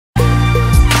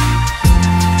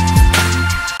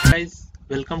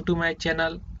Welcome to my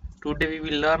channel. Today we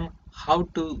will learn how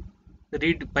to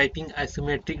read piping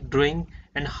isometric drawing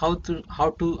and how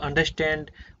to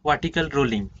understand vertical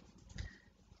rolling.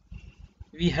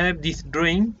 We have this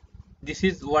drawing. This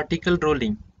is vertical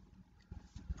rolling.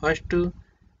 First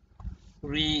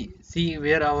we see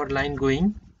where our line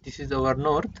going. This is our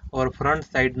north, our front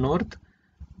side north,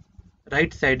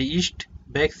 right side east,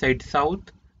 back side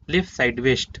south, left side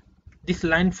west. This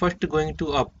line first going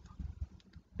to up,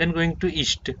 then going to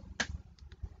east,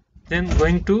 then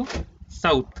going to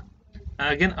south,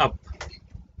 again up.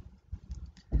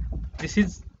 This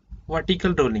is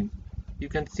vertical rolling. You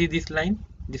can see this line.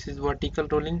 This is vertical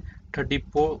rolling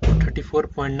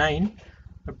 34.9.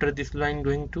 After this line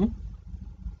going to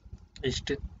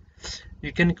east,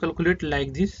 you can calculate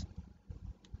like this.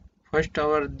 First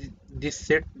our this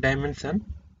set dimension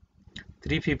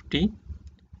 350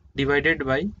 divided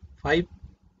by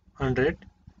 500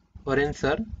 for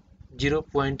answer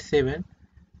 0.7.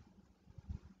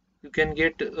 You can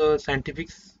get a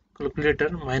scientific calculator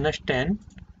minus 10.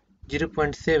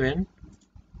 0.7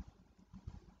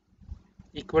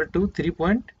 equal to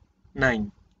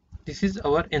 3.9. This is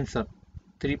our answer.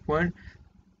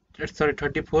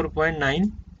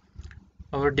 34.9.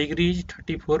 Our degree is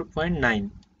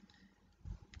 34.9.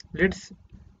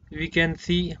 We can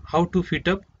see how to fit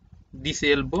up this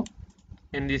elbow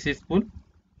and this is pull.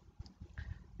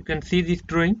 You can see this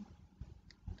drawing.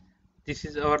 This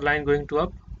is our line going to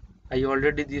up. I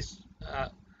already this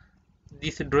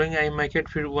drawing I make it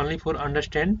only for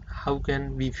understand how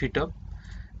can we fit up.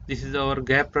 This is our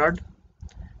gap rod.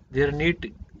 There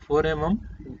need 4 mm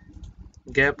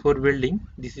gap for welding.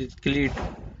 This is cleat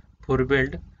for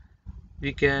weld.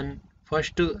 We can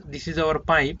first this is our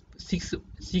pipe 6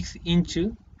 inch.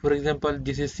 For example,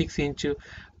 this is 6 inch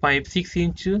pipe, 6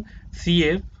 inch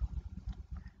CF.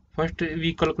 First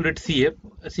we calculate CF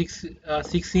 6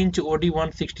 inch OD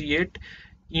 168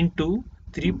 into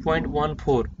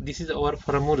 3.14. This is our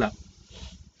formula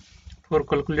for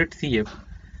calculate CF.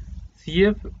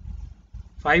 CF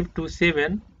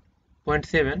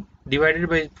 527.7 divided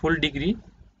by full degree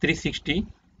 360.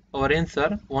 Our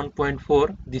answer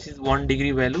 1.4. This is 1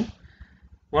 degree value.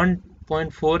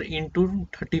 1.4 into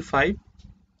 35.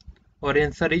 Our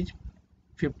answer is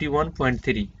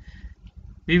 51.3.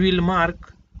 We will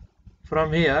mark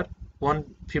from here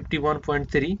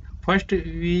 151.3.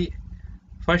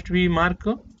 First we mark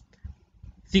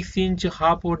 6 inch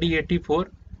half OD 84.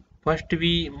 First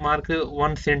we mark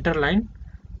one center line.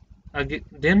 Again,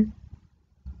 then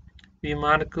we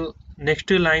mark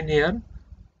next line here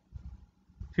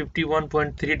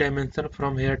 51.3 dimension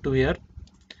from here to here,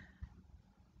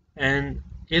 and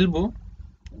elbow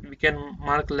we can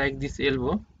mark like this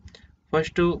elbow.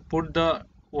 First to put the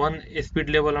one speed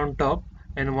level on top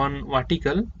and one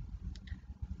vertical,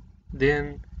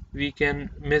 then we can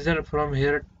measure from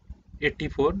here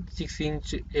 84. 6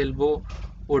 inch elbow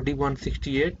OD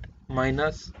 168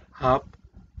 minus half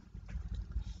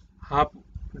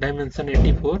dimension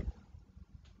 84.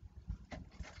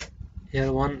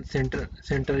 Here one center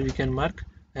we can mark,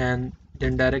 and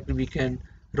then directly we can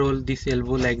roll this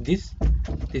elbow like this.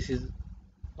 This is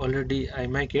already I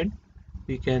make it.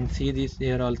 We can see this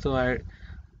here also. I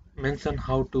mention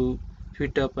how to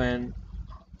fit up, and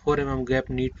 4 mm gap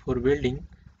need for welding.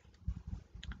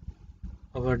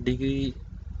 Our degree,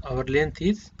 our length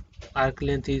is arc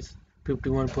length is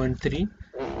 51.3.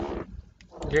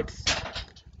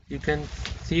 You can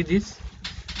see this.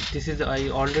 This is I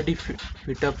already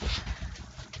fit up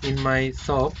in my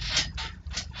shop.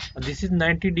 This is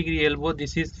 90 degree elbow.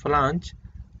 This is flange.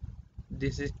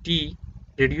 This is T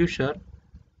reducer.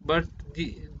 But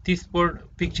this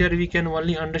picture we can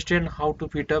only understand how to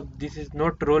fit up. This is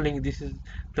not rolling. This is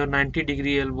the 90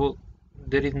 degree elbow.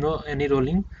 There is no any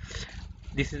rolling.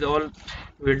 This is all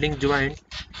welding joint.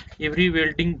 Every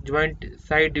welding joint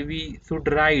side we should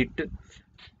write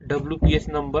WPS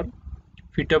number,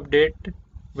 fit up date,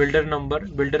 welder number,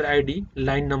 welder ID,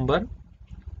 line number.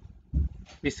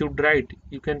 We should write.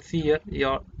 You can see here,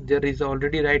 there is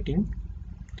already writing.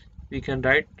 We can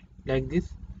write like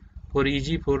this for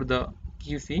easy for the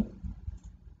QC.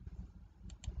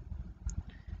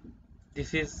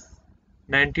 This is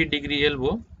 90 degree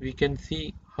elbow. We can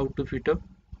see how to fit up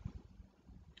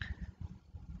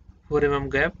 4 mm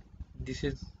gap. This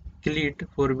is cleat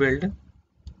for weld.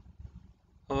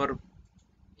 Our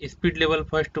speed level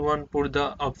first one put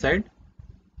the upside.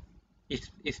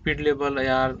 Speed level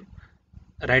are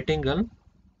right angle,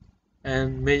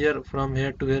 and measure from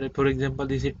here to here. For example,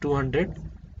 this is 200.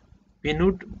 We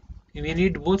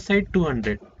need both side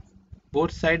 200.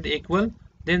 Both side equal,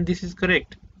 then this is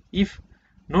correct. If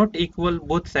not equal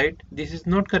both side, this is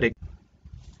not correct.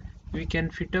 we can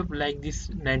fit up like this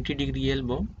 90-degree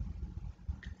elbow.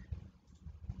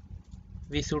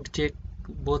 We should check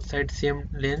both sides same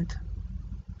length.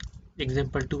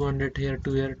 Example 200 here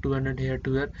to here, 200 here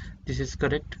to here. This is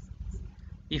correct.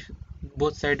 If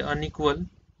both sides unequal,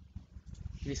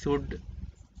 we should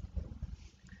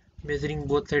measuring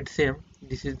both sides same.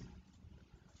 This is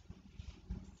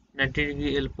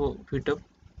 90-degree elbow fit up.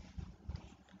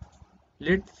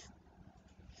 Let's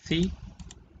see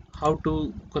how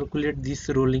to calculate this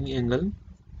rolling angle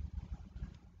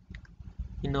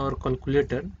in our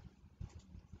calculator.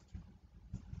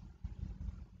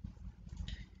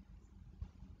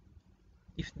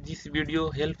 If this video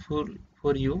helpful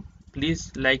for you,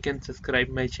 please like and subscribe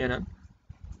my channel.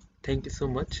 Thank you so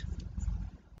much.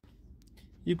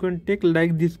 You can take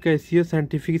like this Casio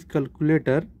scientific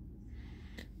calculator.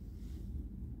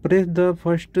 Press the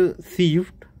first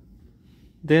shift,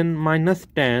 then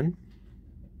 -10.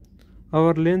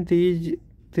 Our length is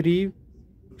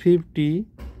 350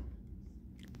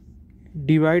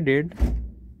 divided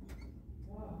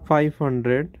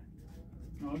 500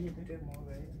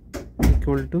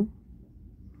 equal to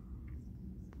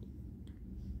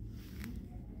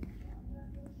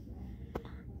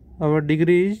our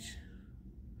degree is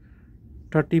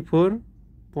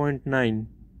 34.9.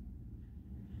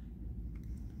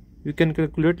 You can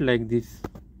calculate like this.